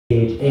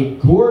A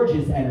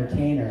gorgeous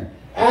entertainer,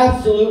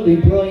 absolutely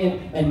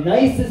brilliant and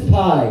nice as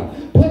pie.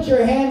 Put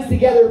your hands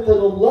together for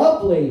the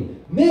lovely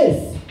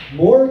Miss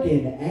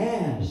Morgan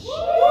Ashe.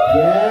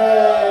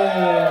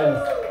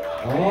 Yes.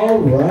 All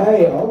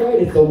right.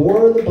 It's the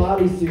war of the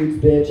bodysuits,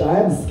 bitch. I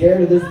am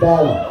scared of this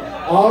battle.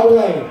 All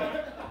right.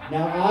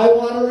 Now I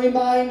want to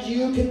remind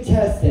you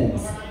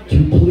contestants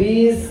to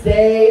please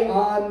stay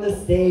on the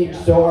stage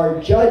so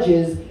our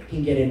judges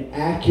can get an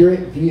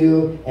accurate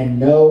view and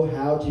know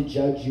how to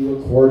judge you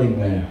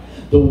accordingly.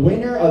 The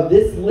winner of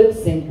this lip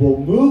sync will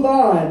move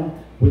on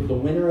with the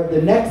winner of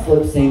the next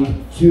lip sync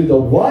to the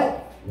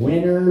what?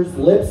 Winner's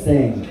lip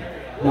sync.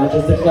 Not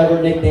just a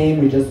clever nickname,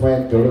 we just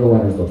went, go to the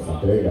winner's lip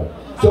sync. There you go.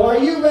 So are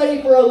you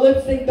ready for a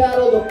lip sync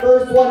battle, the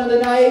first one of the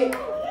night?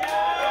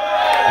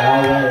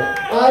 All right.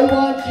 I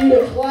want you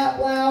to clap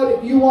loud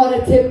if you want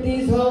to tip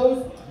these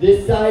hoes.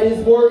 This side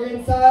is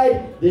Morgan's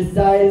side, this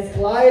side is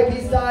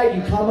Calliope's side.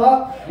 You come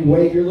up, you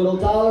wave your little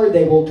dollar,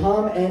 they will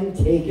come and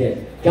take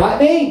it. Got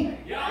me?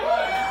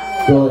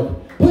 Yeah. Good.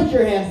 Put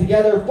your hands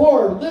together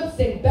for lip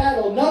sync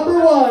battle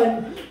number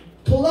 1,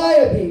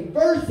 Calliope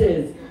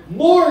versus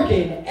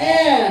Morgan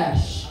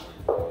Ashe.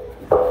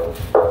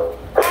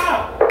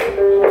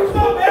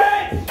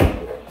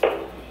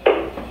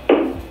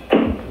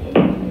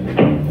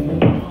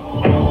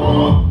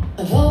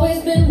 I've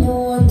always been the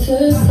one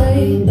to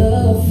say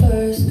the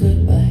first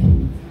goodbye.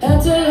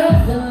 Had to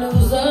love and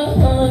lose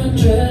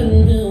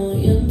 100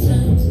 million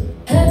times.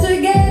 Had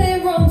to get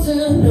it wrong to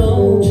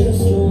know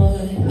just why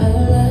I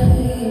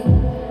lied.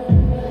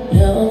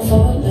 Now I'm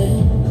falling.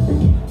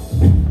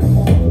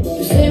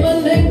 You say my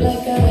name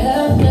like I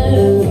have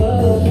never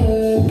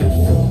heard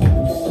before.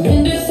 I'm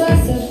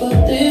indecisive, but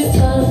this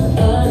time I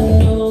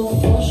know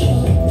for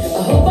sure.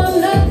 I hope I'm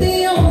not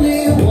the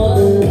only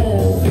one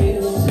that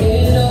feels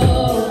it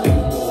all.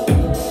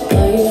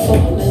 Are you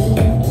falling?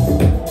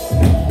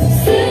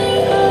 Say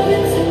of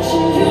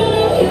intention, you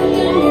know you can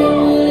get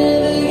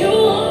whatever you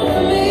want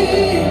from me.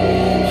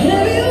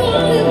 Whatever you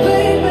want it,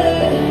 baby.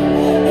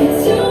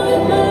 It's you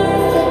and my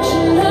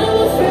reflection. I'm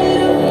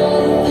afraid of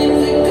all the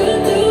things it could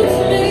do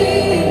to me.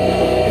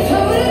 If I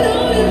would've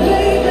known it,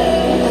 baby,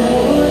 I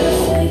would've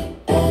stayed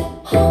at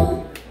home.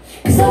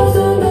 'Cause I was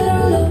doing better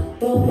alone.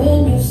 But when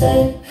you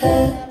said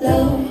hello,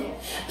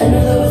 I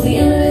knew that was the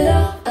end.